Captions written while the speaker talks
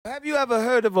Have you ever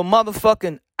heard of a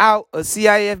motherfucking out, a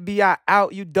CIA FBI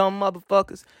out, you dumb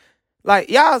motherfuckers? Like,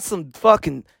 y'all some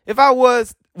fucking, if I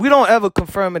was, we don't ever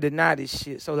confirm or deny this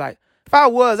shit. So, like, if I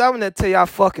was, I would tell y'all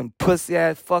fucking pussy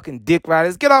ass fucking dick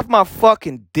riders. Get off my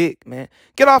fucking dick, man.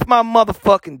 Get off my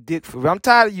motherfucking dick for real. I'm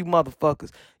tired of you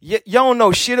motherfuckers. You don't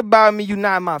know shit about me. You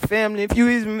not my family.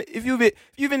 Even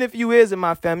if you is in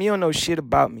my family, you don't know shit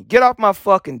about me. Get off my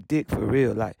fucking dick for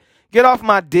real. Like, get off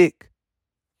my dick.